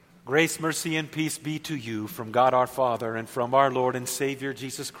Grace, mercy, and peace be to you from God our Father and from our Lord and Savior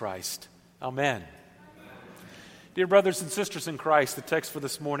Jesus Christ. Amen. Dear brothers and sisters in Christ, the text for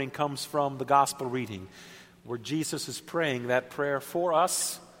this morning comes from the gospel reading where Jesus is praying that prayer for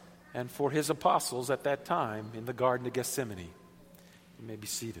us and for his apostles at that time in the Garden of Gethsemane. You may be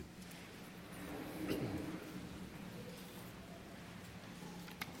seated.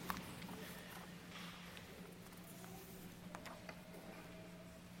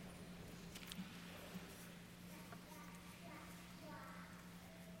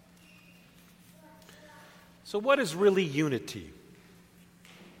 So what is really unity?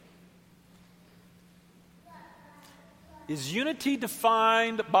 Is unity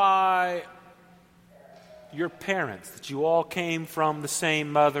defined by your parents, that you all came from the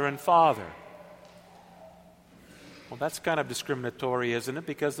same mother and father? Well, that's kind of discriminatory, isn't it?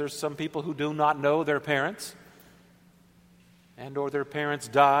 Because there's some people who do not know their parents, and or their parents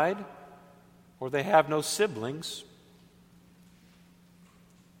died, or they have no siblings.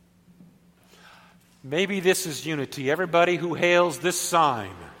 Maybe this is unity. Everybody who hails this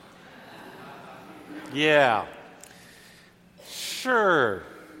sign. Yeah. Sure.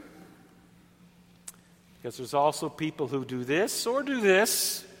 Because there's also people who do this or do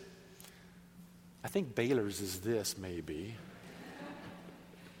this. I think Baylor's is this, maybe.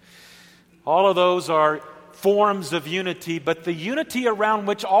 All of those are forms of unity, but the unity around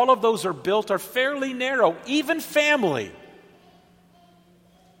which all of those are built are fairly narrow, even family.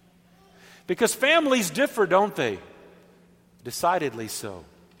 Because families differ, don't they? Decidedly so.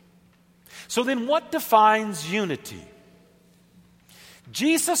 So then what defines unity?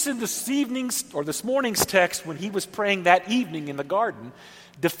 Jesus in this morning's text, when he was praying that evening in the garden,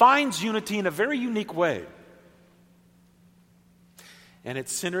 defines unity in a very unique way. And it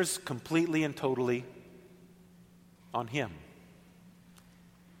centers completely and totally on him.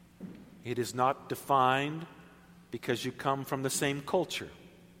 It is not defined because you come from the same culture.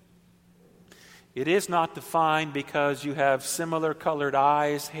 It is not defined because you have similar colored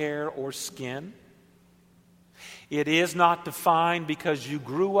eyes, hair, or skin. It is not defined because you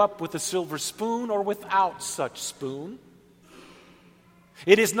grew up with a silver spoon or without such spoon.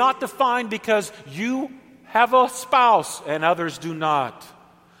 It is not defined because you have a spouse and others do not.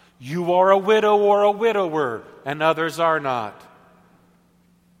 You are a widow or a widower and others are not.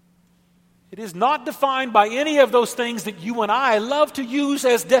 It is not defined by any of those things that you and I love to use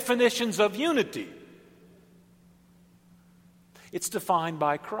as definitions of unity. It's defined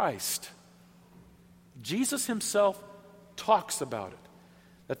by Christ. Jesus himself talks about it.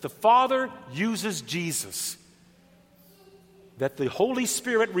 That the Father uses Jesus. That the Holy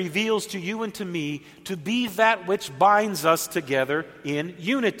Spirit reveals to you and to me to be that which binds us together in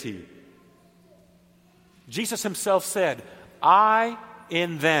unity. Jesus himself said, I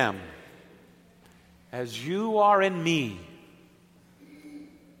in them, as you are in me.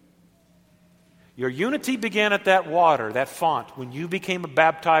 Your unity began at that water, that font, when you became a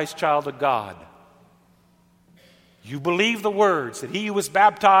baptized child of God. You believe the words that he who is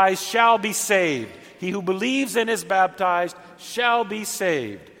baptized shall be saved. He who believes and is baptized shall be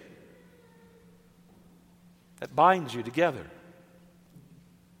saved. That binds you together.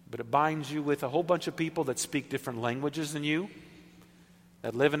 But it binds you with a whole bunch of people that speak different languages than you,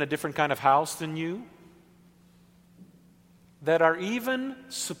 that live in a different kind of house than you, that are even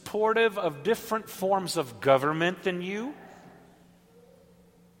supportive of different forms of government than you.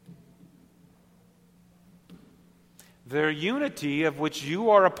 Their unity, of which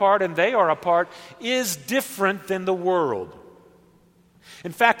you are a part and they are a part, is different than the world.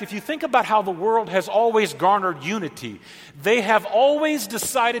 In fact, if you think about how the world has always garnered unity, they have always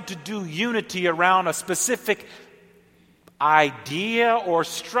decided to do unity around a specific idea or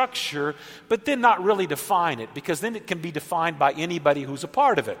structure, but then not really define it, because then it can be defined by anybody who's a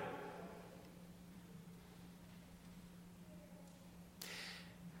part of it.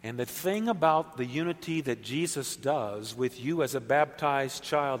 And the thing about the unity that Jesus does with you as a baptized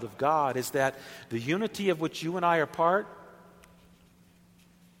child of God is that the unity of which you and I are part,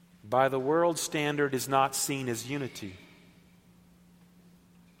 by the world's standard, is not seen as unity.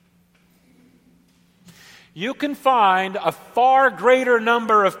 You can find a far greater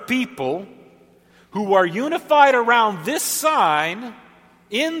number of people who are unified around this sign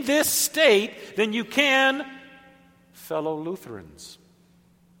in this state than you can fellow Lutherans.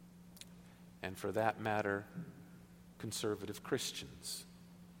 And for that matter, conservative Christians.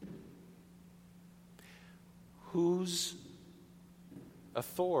 Whose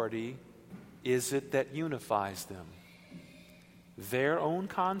authority is it that unifies them? Their own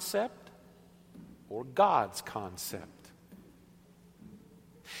concept or God's concept?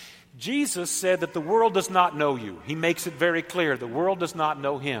 Jesus said that the world does not know you. He makes it very clear. The world does not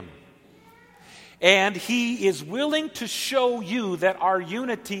know him. And he is willing to show you that our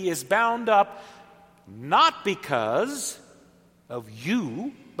unity is bound up not because of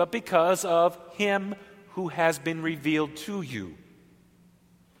you, but because of him who has been revealed to you.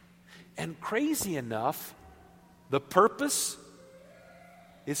 And crazy enough, the purpose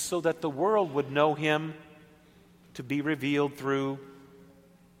is so that the world would know him to be revealed through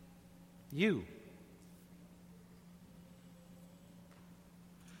you.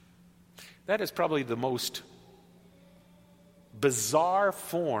 That is probably the most bizarre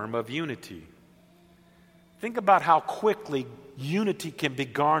form of unity. Think about how quickly unity can be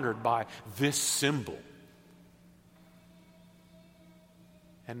garnered by this symbol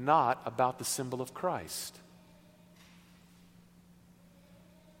and not about the symbol of Christ.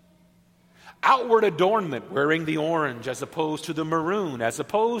 Outward adornment, wearing the orange as opposed to the maroon, as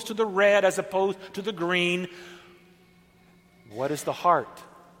opposed to the red, as opposed to the green. What is the heart?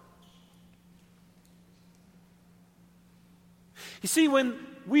 You see, when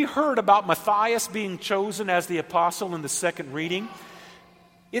we heard about Matthias being chosen as the apostle in the second reading,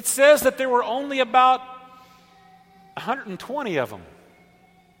 it says that there were only about 120 of them.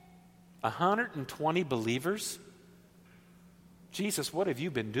 120 believers? Jesus, what have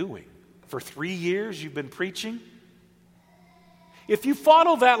you been doing? For 3 years you've been preaching? If you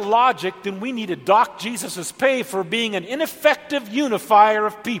follow that logic, then we need to dock Jesus' pay for being an ineffective unifier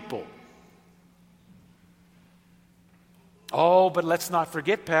of people. Oh, but let's not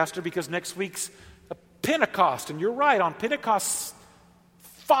forget, Pastor, because next week's Pentecost, and you're right, on Pentecost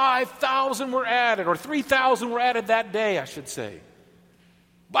 5,000 were added, or 3,000 were added that day, I should say.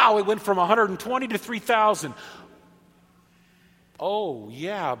 Wow, it went from 120 to 3,000. Oh,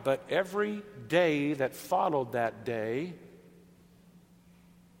 yeah, but every day that followed that day,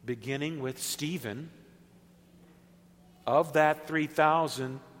 beginning with Stephen, of that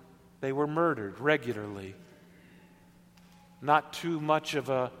 3,000, they were murdered regularly. Not too much of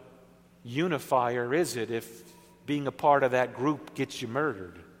a unifier, is it, if being a part of that group gets you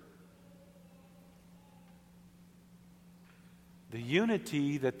murdered? The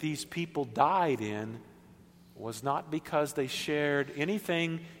unity that these people died in was not because they shared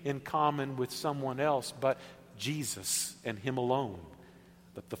anything in common with someone else, but Jesus and him alone.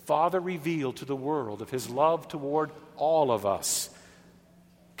 That the Father revealed to the world of his love toward all of us,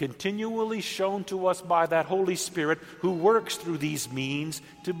 continually shown to us by that Holy Spirit who works through these means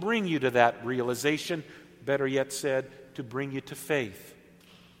to bring you to that realization, better yet said, to bring you to faith.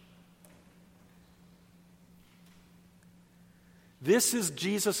 This is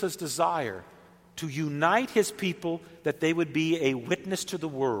Jesus' desire, to unite his people that they would be a witness to the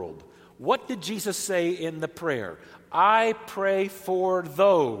world. What did Jesus say in the prayer? I pray for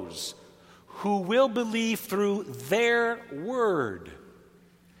those who will believe through their word.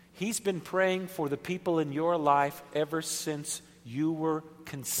 He's been praying for the people in your life ever since you were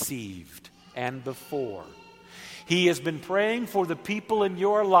conceived and before. He has been praying for the people in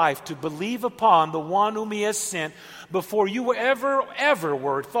your life to believe upon the one whom he has sent before you were ever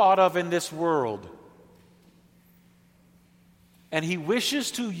were thought of in this world. And he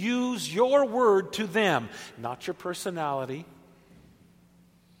wishes to use your word to them, not your personality,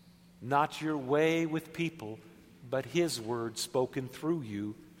 not your way with people, but his word spoken through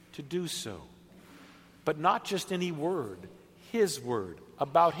you to do so. But not just any word, his word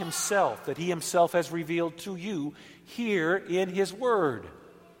about himself that he himself has revealed to you here in his word.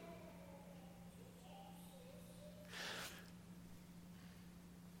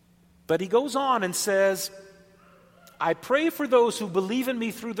 But he goes on and says, I pray for those who believe in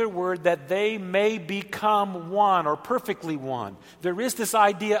me through their word that they may become one, or perfectly one. There is this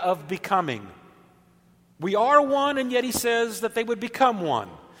idea of becoming. We are one, and yet he says that they would become one.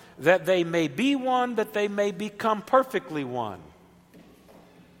 That they may be one, that they may become perfectly one.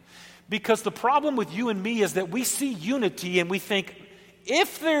 Because the problem with you and me is that we see unity and we think,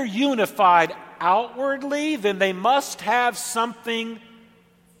 if they're unified outwardly, then they must have something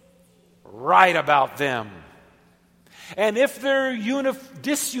right about them. And if they're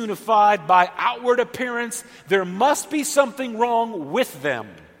disunified by outward appearance, there must be something wrong with them.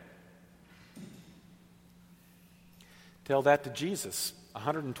 Tell that to Jesus.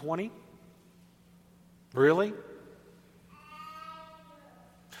 120? Really?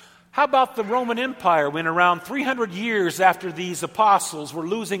 How about the Roman Empire when around 300 years after these apostles were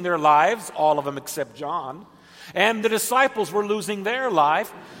losing their lives, all of them except John, and the disciples were losing their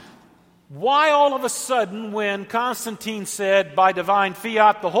life, why all of a sudden when Constantine said by divine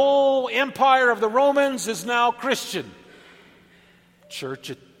fiat the whole empire of the Romans is now Christian?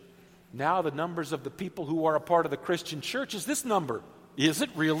 Church Now the numbers of the people who are a part of the Christian church is this number. Is it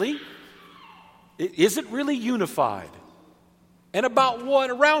really? Is it really unified? And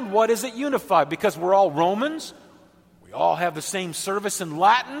around what is it unified? Because we're all Romans? We all have the same service in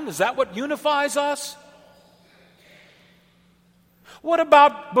Latin? Is that what unifies us? What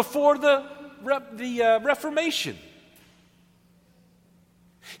about before the Reformation?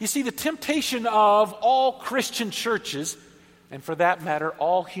 You see, the temptation of all Christian churches, and for that matter,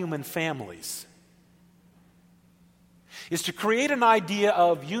 all human families, is to create an idea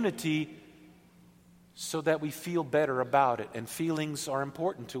of unity so that we feel better about it. And feelings are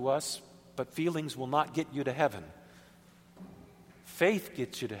important to us, but feelings will not get you to heaven. Faith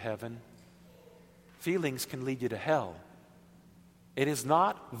gets you to heaven. Feelings can lead you to hell. It is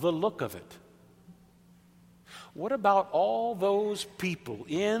not the look of it. What about all those people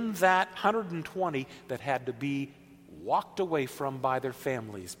in that 120 that had to be walked away from by their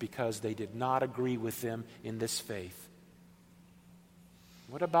families because they did not agree with them in this faith?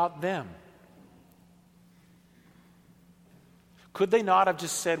 What about them? Could they not have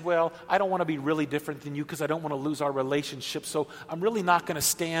just said, well, I don't want to be really different than you because I don't want to lose our relationship, so I'm really not going to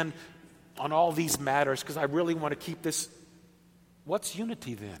stand on all these matters because I really want to keep this. What's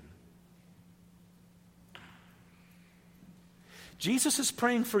unity then? Jesus is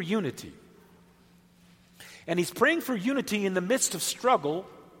praying for unity. And he's praying for unity in the midst of struggle,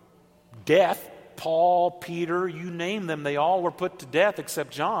 death. Paul, Peter, you name them, they all were put to death except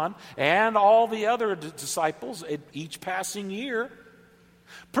John and all the other disciples at each passing year.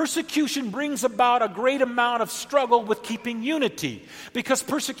 Persecution brings about a great amount of struggle with keeping unity because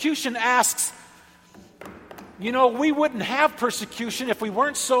persecution asks, we wouldn't have persecution if we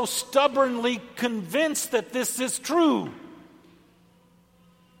weren't so stubbornly convinced that this is true.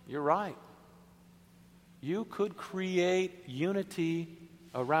 You're right. You could create unity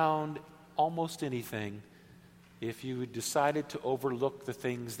around almost anything if you decided to overlook the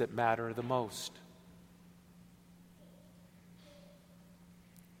things that matter the most.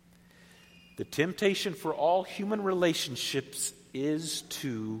 The temptation for all human relationships is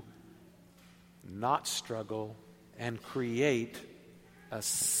to not struggle and create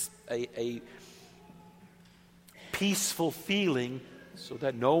a peaceful feeling so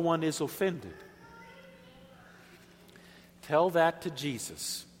that no one is offended. Tell that to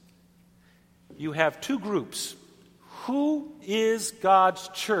Jesus. You have two groups. Who is God's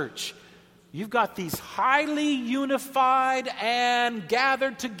church? You've got these highly unified and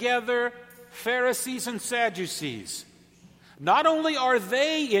gathered together Pharisees and Sadducees. Not only are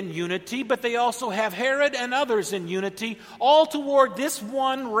they in unity, but they also have Herod and others in unity, all toward this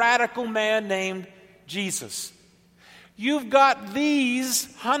one radical man named Jesus. You've got these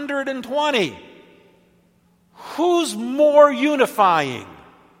 120. Who's more unifying?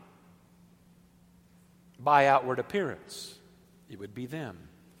 By outward appearance, it would be them.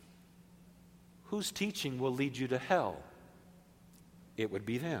 Whose teaching will lead you to hell? It would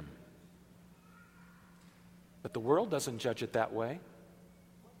be them. But the world doesn't judge it that way.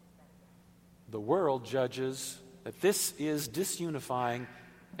 The world judges that this is disunifying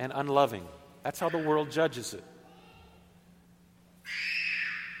and unloving. That's how the world judges it.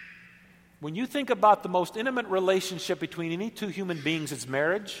 When you think about the most intimate relationship between any two human beings, it's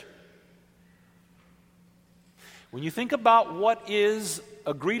marriage. When you think about what is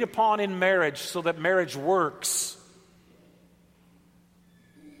agreed upon in marriage so that marriage works,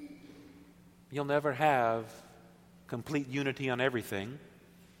 you'll never have complete unity on everything.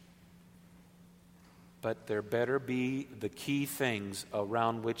 But there better be the key things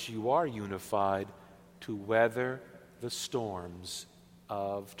around which you are unified to weather the storms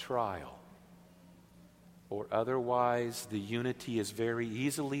of trial. Or otherwise, the unity is very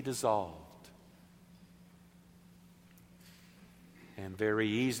easily dissolved and very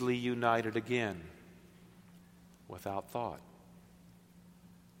easily united again without thought.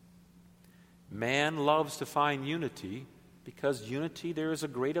 Man loves to find unity because unity, there is a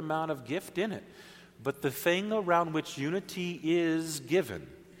great amount of gift in it. But the thing around which unity is given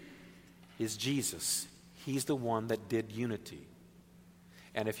is Jesus. He's the one that did unity.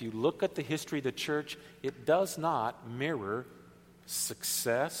 And if you look at the history of the church, it does not mirror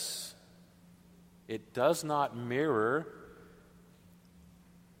success. It does not mirror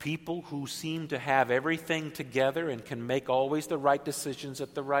people who seem to have everything together and can make always the right decisions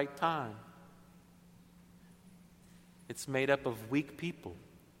at the right time. It's made up of weak people.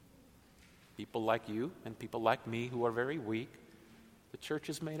 People like you and people like me who are very weak. The church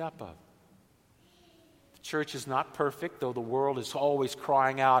is made up of. The church is not perfect, though the world is always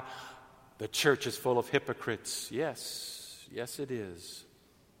crying out, the church is full of hypocrites. Yes, it is.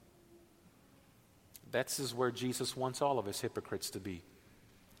 This is where Jesus wants all of us hypocrites to be.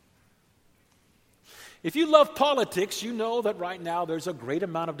 If you love politics, you know that right now there's a great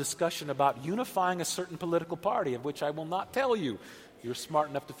amount of discussion about unifying a certain political party, of which I will not tell you. You're smart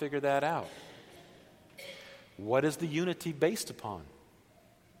enough to figure that out. What is the unity based upon?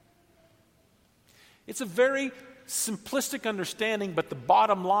 It's a very simplistic understanding, but the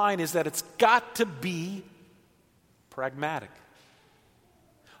bottom line is that it's got to be pragmatic.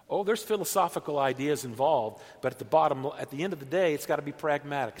 Oh, there's philosophical ideas involved, but at the end of the day, it's got to be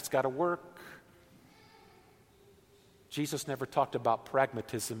pragmatic. It's got to work. Jesus never talked about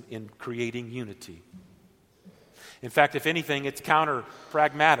pragmatism in creating unity. In fact, if anything, it's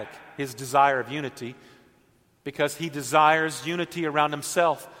counter-pragmatic, his desire of unity, because he desires unity around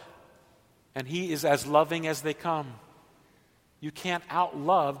himself, and he is as loving as they come. You can't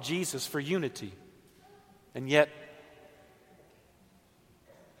outlove Jesus for unity, and yet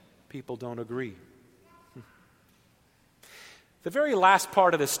people don't agree. The very last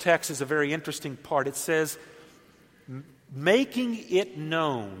part of this text is a very interesting part. It says, making it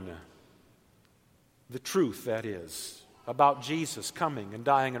known, the truth, that is, about Jesus coming and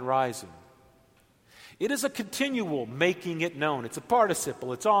dying and rising. It is a continual making it known. It's a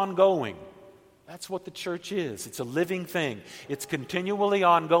participle. It's ongoing. That's what the church is. It's a living thing. It's continually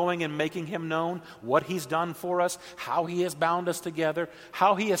ongoing and making him known, what he's done for us, how he has bound us together,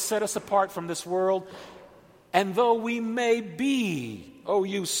 how he has set us apart from this world. And though we may be,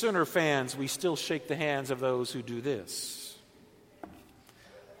 OU Sooner fans, we still shake the hands of those who do this.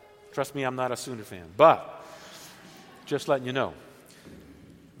 Trust me, I'm not a Sooner fan, but just letting you know.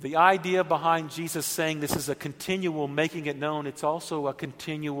 The idea behind Jesus saying this is a continual making it known, it's also a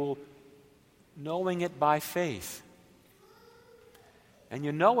continual knowing it by faith. And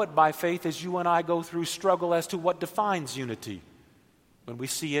you know it by faith as you and I go through struggle as to what defines unity. When we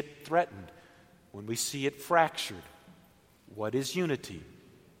see it threatened, when we see it fractured, what is unity?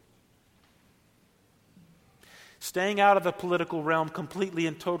 Staying out of the political realm completely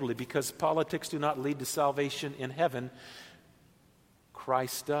and totally, because politics do not lead to salvation in heaven.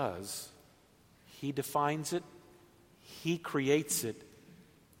 Christ does. He defines it, he creates it,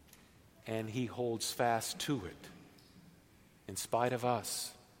 and he holds fast to it in spite of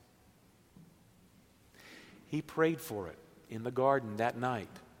us. He prayed for it in the garden that night,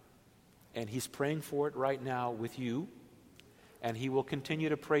 and he's praying for it right now with you, and he will continue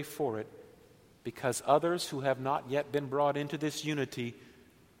to pray for it because others who have not yet been brought into this unity,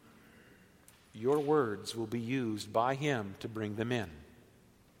 your words will be used by him to bring them in.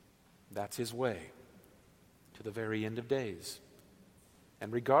 That's his way to the very end of days.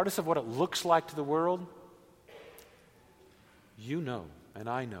 And regardless of what it looks like to the world, you know and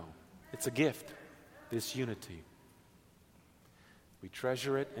I know it's a gift, this unity. We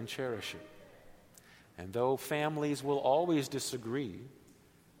treasure it and cherish it. And though families will always disagree,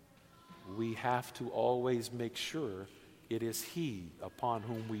 we have to always make sure it is he upon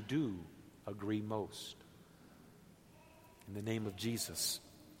whom we do agree most. In the name of Jesus,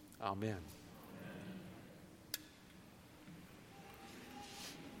 amen.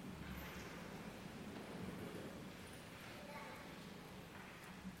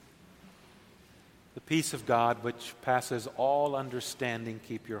 The peace of God, which passes all understanding,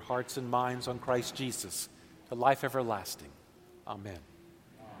 keep your hearts and minds on Christ Jesus, to life everlasting. Amen.